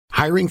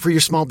Hiring for your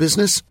small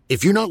business?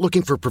 If you're not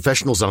looking for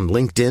professionals on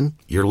LinkedIn,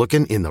 you're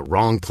looking in the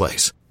wrong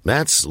place.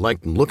 That's like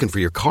looking for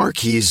your car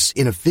keys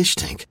in a fish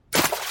tank.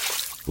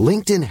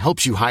 LinkedIn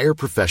helps you hire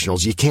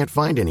professionals you can't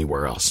find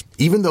anywhere else,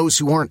 even those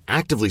who aren't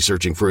actively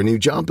searching for a new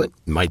job but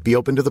might be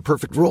open to the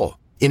perfect role.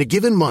 In a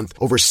given month,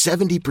 over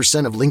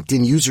 70% of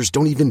LinkedIn users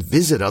don't even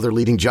visit other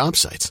leading job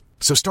sites.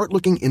 So start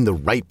looking in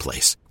the right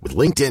place. With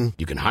LinkedIn,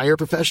 you can hire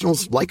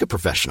professionals like a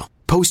professional.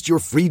 Post your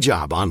free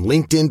job on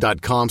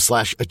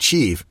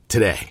linkedin.com/achieve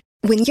today.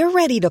 When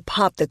you're ready to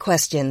pop the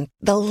question,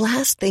 the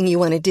last thing you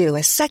want to do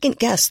is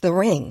second-guess the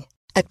ring.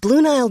 At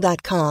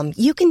BlueNile.com,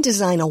 you can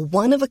design a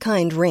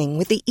one-of-a-kind ring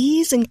with the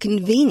ease and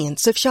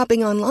convenience of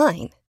shopping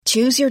online.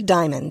 Choose your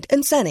diamond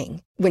and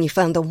setting. When you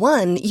find the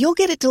one,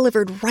 you'll get it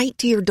delivered right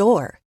to your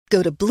door.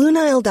 Go to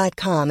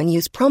BlueNile.com and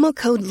use promo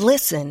code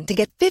LISTEN to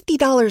get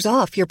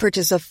 $50 off your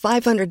purchase of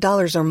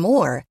 $500 or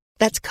more.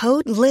 That's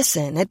code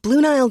LISTEN at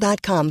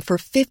BlueNile.com for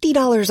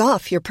 $50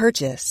 off your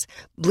purchase.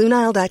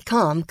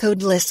 BlueNile.com,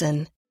 code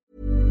LISTEN.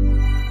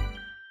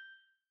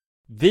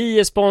 Vi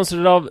är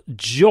sponsrade av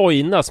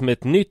Joina, som är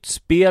ett nytt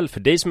spel för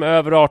dig som är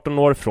över 18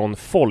 år från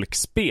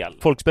Folkspel.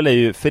 Folkspel är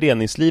ju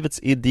föreningslivets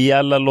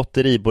ideella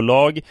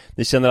lotteribolag.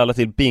 Ni känner alla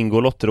till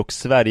Bingolotter och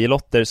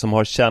Sverigelotter som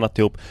har tjänat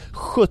ihop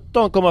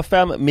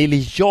 17,5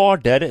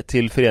 miljarder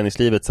till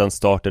föreningslivet sedan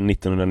starten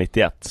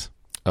 1991.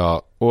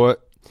 Ja, och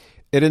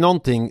är det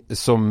någonting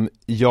som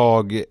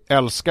jag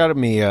älskar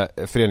med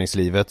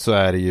föreningslivet så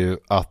är det ju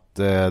att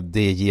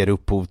det ger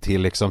upphov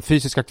till liksom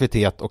fysisk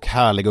aktivitet och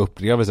härliga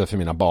upplevelser för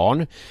mina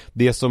barn.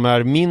 Det som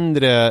är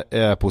mindre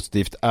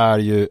positivt är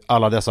ju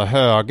alla dessa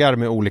högar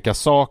med olika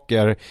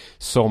saker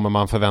som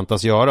man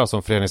förväntas göra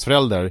som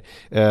föreningsförälder.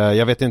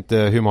 Jag vet inte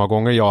hur många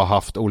gånger jag har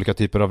haft olika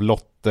typer av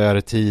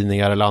lotter,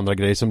 tidningar eller andra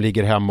grejer som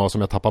ligger hemma och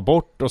som jag tappar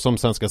bort och som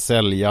sen ska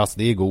säljas.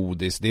 Det är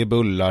godis, det är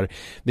bullar,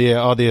 det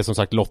är som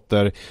sagt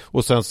lotter,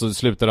 och sen så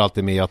slutar det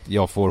alltid med att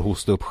jag får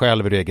hosta upp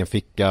själv ur egen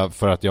ficka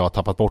för att jag har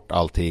tappat bort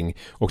allting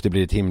och det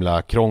blir ett himla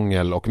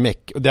krångel och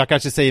meck. Och det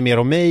kanske säger mer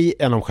om mig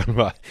än om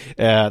själva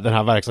den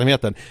här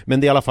verksamheten,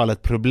 men det är i alla fall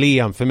ett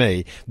problem för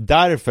mig.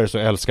 Därför så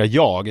älskar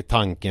jag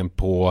tanken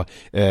på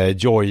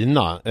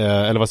Joina,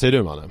 eller vad säger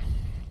du, Manne?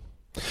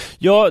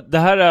 Ja, det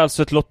här är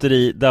alltså ett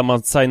lotteri där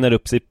man signar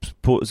upp sig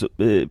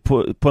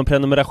på en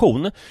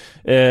prenumeration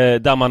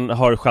där man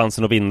har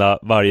chansen att vinna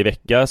varje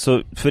vecka.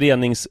 Så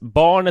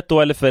föreningsbarnet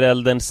då, eller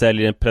föräldern,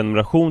 säljer en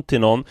prenumeration till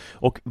någon,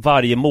 och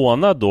varje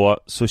månad då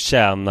så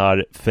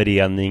tjänar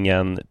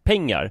föreningen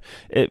pengar.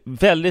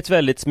 Väldigt,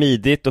 väldigt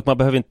smidigt, och man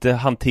behöver inte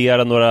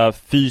hantera några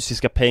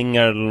fysiska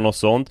pengar eller något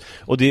sånt.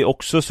 Och det är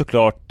också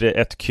såklart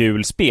ett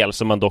kul spel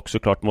som man dock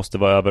såklart måste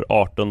vara över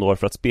 18 år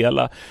för att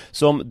spela.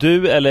 Så om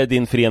du eller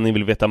din förening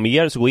vill veta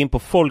mer, så gå in på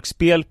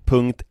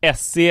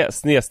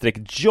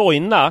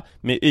folkspel.se/joina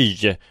med y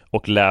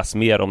och läs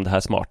mer om det här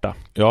smarta.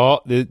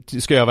 Ja,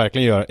 det ska jag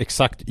verkligen göra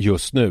exakt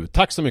just nu.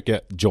 Tack så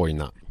mycket,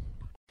 Joina.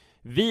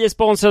 Vi är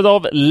sponsrade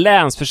av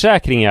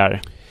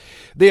Länsförsäkringar.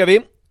 Det är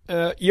vi.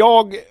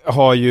 Jag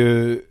har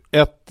ju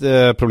ett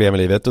problem i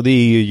livet, och det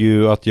är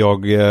ju att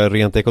jag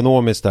rent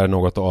ekonomiskt är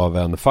något av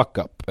en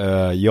fuck-up.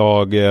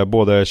 Jag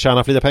både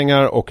tjänar för lite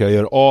pengar och jag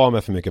gör av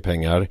med för mycket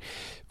pengar.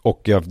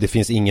 Och det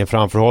finns ingen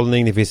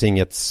framförhållning, det finns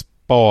inget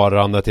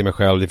sparande till mig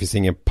själv, det finns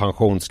ingen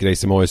pensionsgrej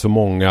som är så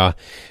många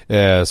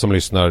som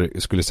lyssnar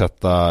skulle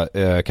sätta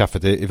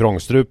kaffet i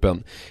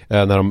vrångstrupen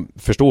när de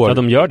förstår. Ja,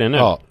 de gör det nu.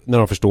 Ja, när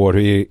de förstår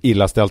hur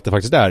illa ställt det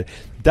faktiskt är.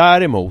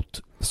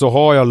 Däremot så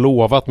har jag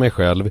lovat mig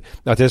själv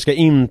att jag ska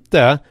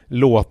inte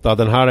låta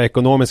den här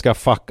ekonomiska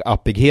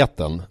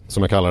fuck-uppigheten,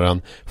 som jag kallar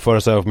den,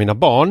 föras över på mina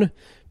barn.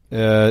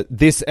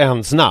 This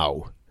ends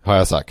now, har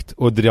jag sagt,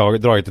 och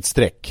dragit ett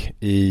streck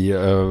i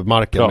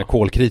marken med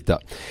kolkrita.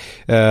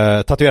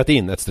 Tatuerat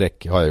in ett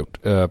streck har jag gjort.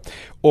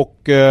 Och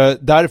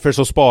därför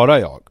så sparar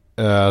jag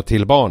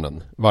till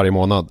barnen varje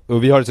månad.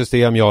 Och vi har ett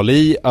system, jag och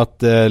Li,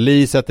 att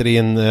Li sätter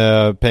in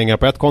pengar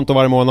på ett konto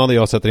varje månad och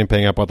jag sätter in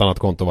pengar på ett annat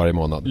konto varje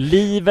månad.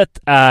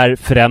 Livet är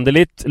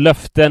föränderligt,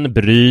 löften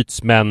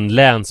bryts, men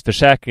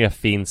Länsförsäkringar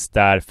finns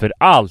där för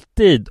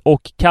alltid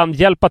och kan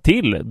hjälpa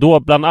till, då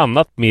bland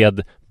annat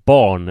med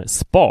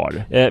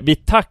barnspar. Vi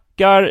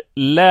tackar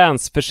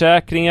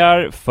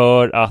Länsförsäkringar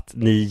för att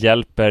ni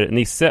hjälper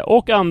Nisse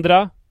och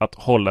andra att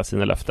hålla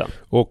sina löften.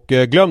 Och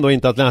glöm då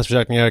inte att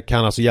Länsförsäkringar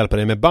kan alltså hjälpa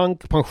dig med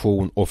bank,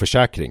 pension och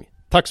försäkring.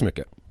 Tack så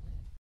mycket.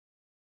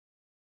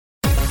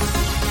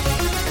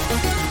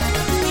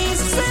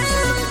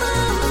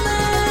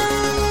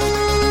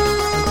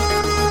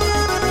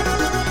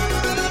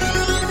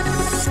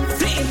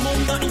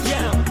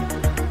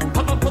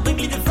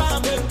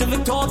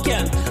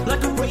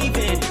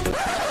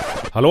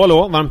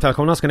 Hallå, varmt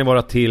välkomna ska ni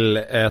vara till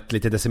ett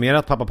lite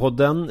decimerat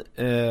Pappapodden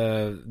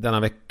denna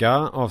vecka,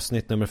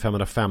 avsnitt nummer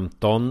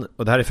 515,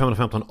 och det här är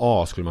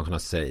 515A skulle man kunna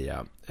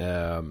säga.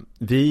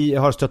 Vi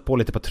har stött på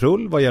lite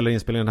patrull vad gäller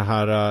inspelningen av det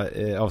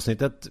här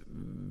avsnittet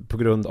på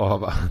grund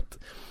av att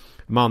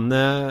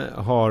Manne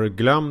har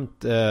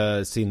glömt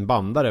sin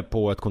bandare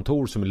på ett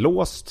kontor som är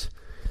låst,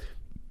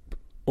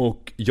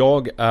 och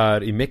jag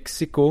är i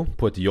Mexiko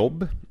på ett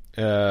jobb.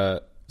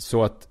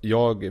 Så att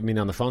min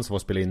enda chans var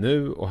att spela in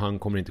nu, och han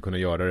kommer inte kunna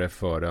göra det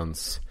förrän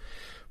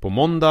på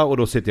måndag, och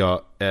då sitter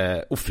jag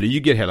och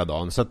flyger hela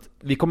dagen. Så att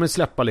vi kommer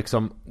släppa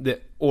liksom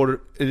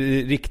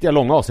riktiga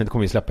långa avsnitt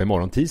kommer vi släppa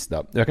imorgon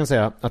tisdag. Jag kan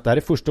säga att det här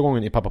är första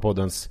gången i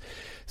Pappapoddens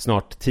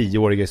snart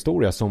 10-åriga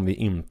historia som vi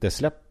inte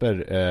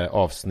släpper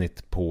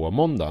avsnitt på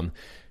måndagen.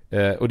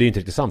 Och det är inte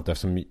riktigt sant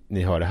eftersom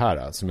ni hör det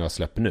här som jag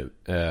släpper nu.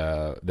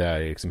 Det är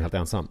liksom helt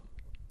ensam.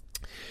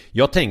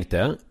 Jag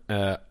tänkte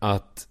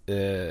att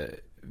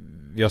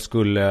jag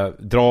skulle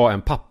dra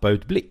en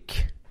pappautblick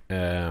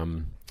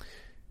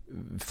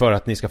för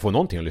att ni ska få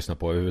någonting att lyssna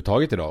på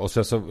överhuvudtaget idag. Och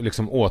så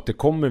liksom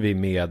återkommer vi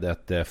med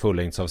ett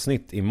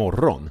fullängdsavsnitt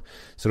imorgon.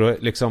 Så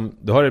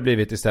då har det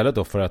blivit istället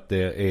då, för att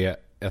det är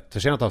ett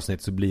försenat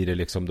avsnitt, så blir det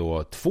liksom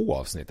då 2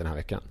 avsnitt den här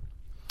veckan.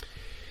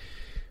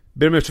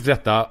 Ber om ursäkt för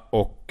detta,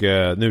 och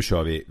nu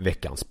kör vi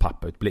veckans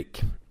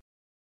pappautblick.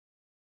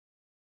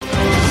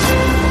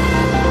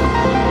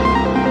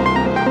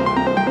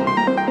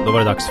 Då var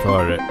det dags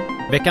för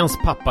veckans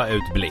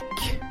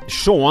pappautblick.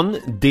 Sean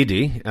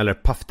Diddy, eller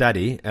Puff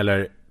Daddy,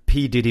 eller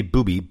P. Diddy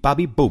Booby,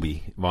 Bobby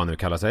Booby, vad han nu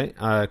kallar sig,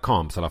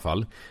 Combs i alla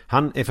fall.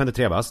 Han är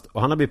 53 bast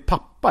och han har blivit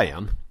pappa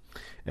igen.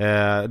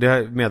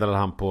 Det meddelade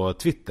han på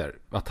Twitter,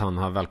 att han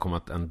har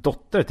välkomnat en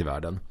dotter till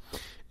världen.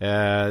 Det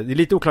är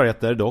lite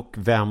oklarheter dock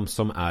vem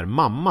som är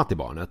mamma till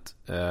barnet.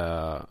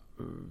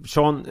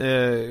 Sean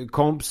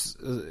Combs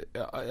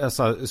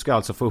ska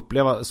alltså få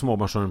uppleva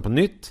småbarnsåren på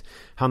nytt.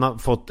 Han har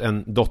fått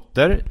en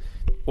dotter.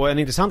 Och en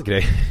intressant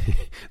grej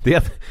det är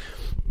att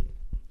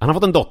han har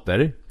fått en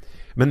dotter,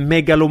 men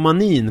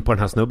megalomanin på den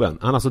här snubben,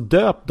 han har alltså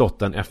döpt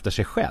dottern efter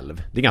sig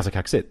själv. Det är ganska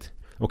kaxigt.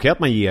 Okej att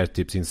man ger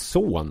typ sin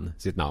son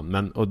sitt namn,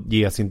 men att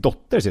ge sin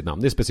dotter sitt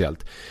namn, det är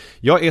speciellt.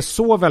 Jag är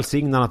så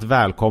välsignad att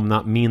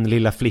välkomna min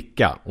lilla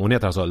flicka. Hon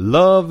heter alltså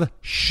Love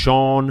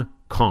Sean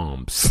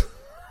Combs.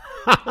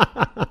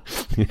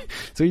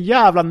 Så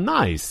jävla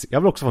nice.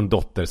 Jag vill också få en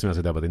dotter som jag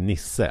ska döpa till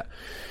Nisse.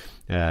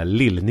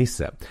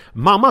 Lill-Nisse.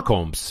 Mamma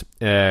Combs,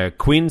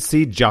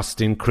 Quincy,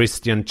 Justin,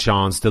 Christian,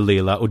 Chance,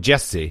 Delila och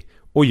Jesse.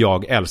 Och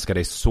jag älskar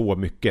dig så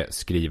mycket,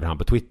 skriver han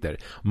på Twitter.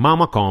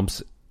 Mamma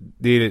Combs,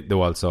 det är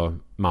då alltså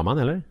mamman,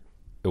 eller?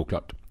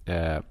 Oklart.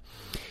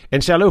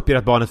 En källa uppger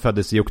att barnet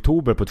föddes i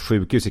oktober på ett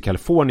sjukhus i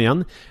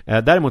Kalifornien.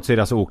 Däremot så är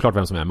det alltså oklart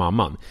vem som är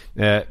mamman.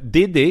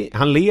 Diddy,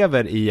 han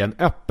lever i en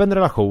öppen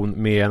relation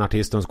med en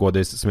artist och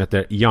skådis som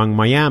heter Young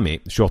Miami,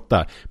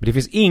 28. Men det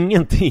finns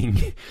ingenting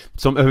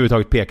som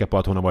överhuvudtaget pekar på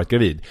att hon har varit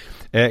gravid.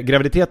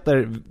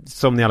 Graviditeter,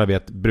 som ni alla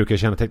vet, brukar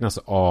kännetecknas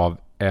av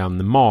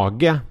en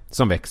mage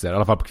som växer, i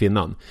alla fall på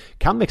kvinnan.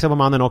 Kan växa på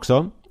mannen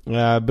också.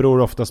 Beror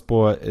oftast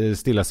på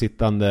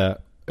stillasittande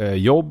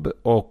jobb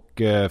och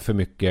för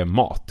mycket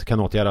mat. Kan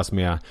åtgärdas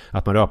med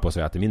att man rör på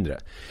sig och äter mindre.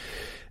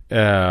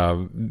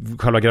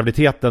 Själva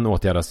graviditeten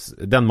åtgärdas,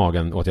 den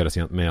magen åtgärdas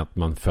med att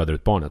man föder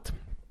ut barnet.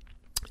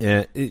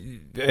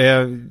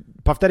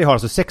 Puff Daddy har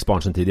alltså 6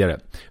 barn sedan tidigare.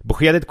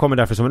 Beskedet kommer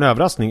därför som en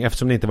överraskning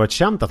eftersom det inte varit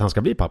känt att han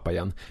ska bli pappa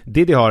igen.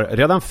 Diddy har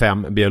redan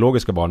 5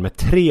 biologiska barn med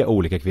 3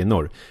 olika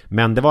kvinnor,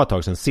 men det var ett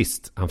tag sedan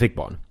sist han fick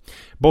barn.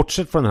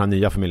 Bortsett från den här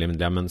nya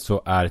familjemedlemmen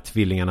så är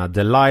tvillingarna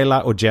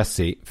Delila och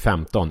Jesse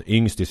 15,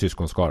 yngst i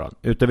syskonskaran.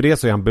 Utöver det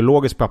så är han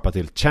biologisk pappa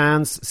till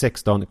Chance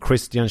 16,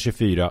 Christian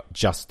 24,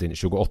 Justin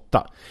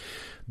 28.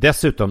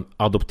 Dessutom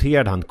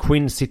adopterade han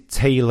Quincy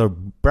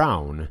Taylor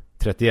Brown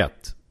 31,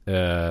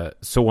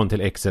 son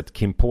till exet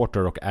Kim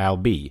Porter och Al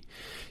B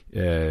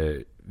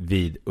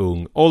vid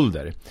ung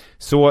ålder.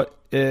 Så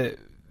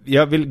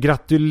jag vill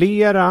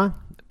gratulera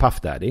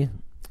Puff Daddy,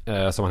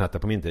 som han hette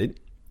på min tid,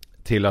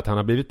 till att han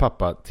har blivit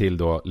pappa till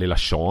då lilla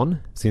Sean,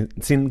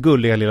 sin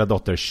gulliga lilla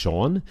dotter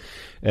Sean.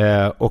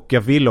 Och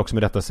jag vill också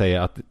med detta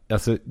säga att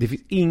alltså, det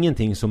finns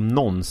ingenting som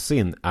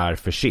någonsin är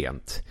för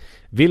sent.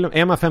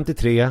 Är man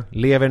 53,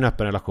 lever i en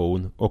öppen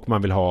relation och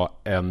man vill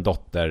ha en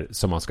dotter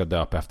som man ska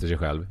döpa efter sig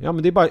själv, ja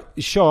men det är bara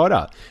att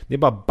köra. Det är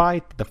bara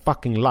bite the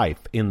fucking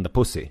life in the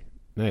pussy.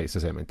 Nej, så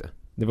säger man inte.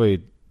 Det var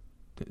ju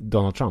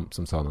Donald Trump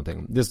som sa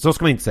någonting. Så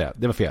ska man inte säga,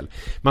 det var fel.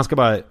 Man ska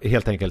bara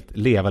helt enkelt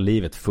leva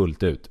livet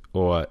fullt ut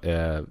och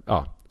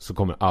så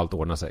kommer allt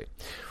ordna sig.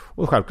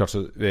 Och självklart så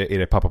är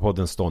det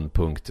Pappapoddens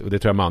ståndpunkt, och det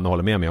tror jag man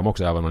håller med mig om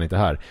också, även om man inte är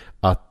här,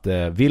 att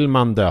vill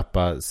man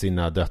döpa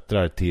sina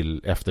döttrar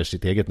till efter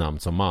sitt eget namn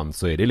som man,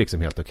 så är det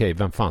liksom helt okej.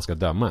 Vem fan ska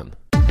döma en?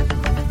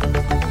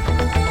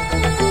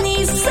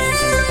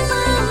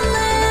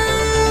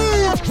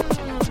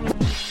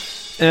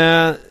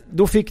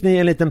 Då fick ni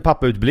en liten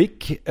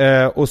pappautblick,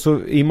 och så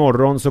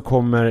imorgon så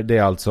kommer det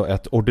alltså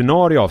ett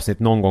ordinarie avsnitt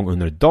någon gång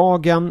under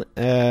dagen,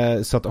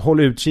 så att håll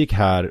utkik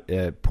här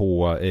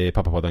på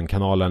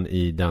Pappapodden-kanalen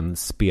i den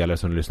spelare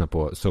som du lyssnar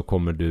på, så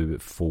kommer du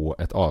få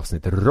ett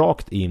avsnitt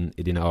rakt in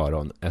i dina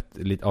öron,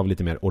 av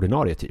lite mer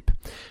ordinarie typ.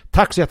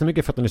 Tack så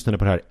jättemycket för att ni lyssnade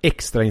på det här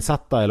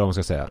extrainsatta, eller vad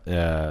man ska säga,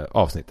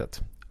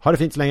 avsnittet. Ha det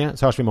fint så länge,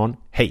 så hörs vi imorgon.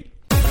 Hej!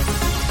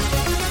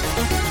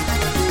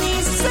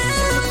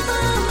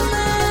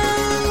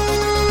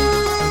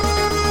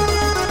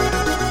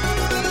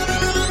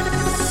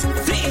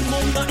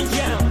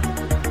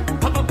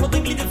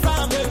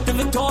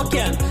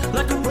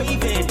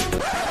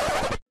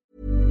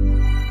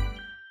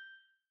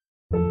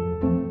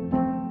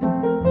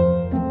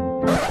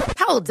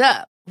 Hold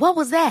up. What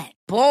was that?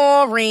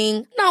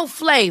 Boring. No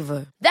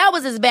flavor. That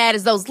was as bad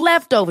as those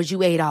leftovers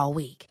you ate all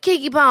week.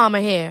 Keke Palmer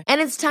here, and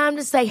it's time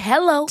to say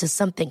hello to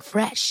something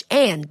fresh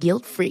and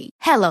guilt-free.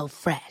 Hello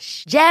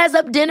Fresh. Jazz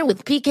up dinner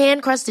with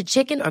pecan-crusted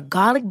chicken or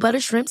garlic butter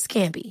shrimp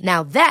scampi.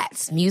 Now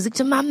that's music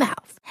to my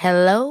mouth.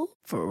 Hello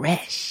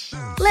Fresh.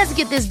 Let's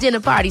get this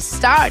dinner party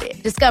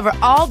started. Discover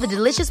all the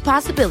delicious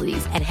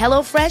possibilities at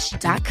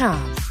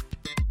HelloFresh.com.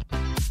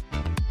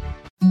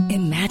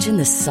 Imagine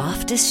the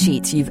softest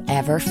sheets you've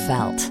ever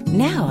felt.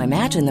 Now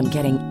imagine them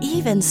getting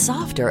even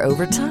softer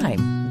over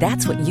time.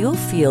 That's what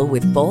you'll feel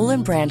with Boll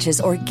 & Branch's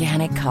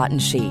organic cotton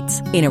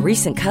sheets. In a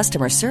recent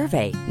customer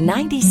survey,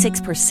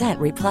 96%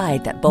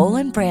 replied that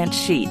Boll & Branch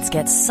sheets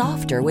get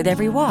softer with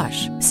every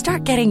wash.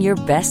 Start getting your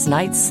best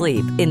night's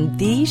sleep in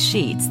these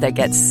sheets that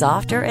get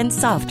softer and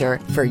softer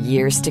for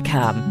years to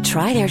come.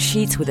 Try their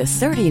sheets with a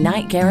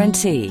 30-night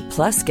guarantee.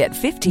 Plus, get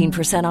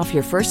 15% off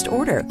your first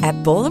order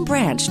at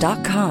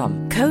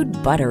bollandbranch.com. Code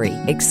BUTTERY.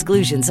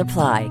 Exclusions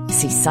apply.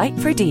 See site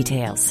for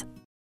details.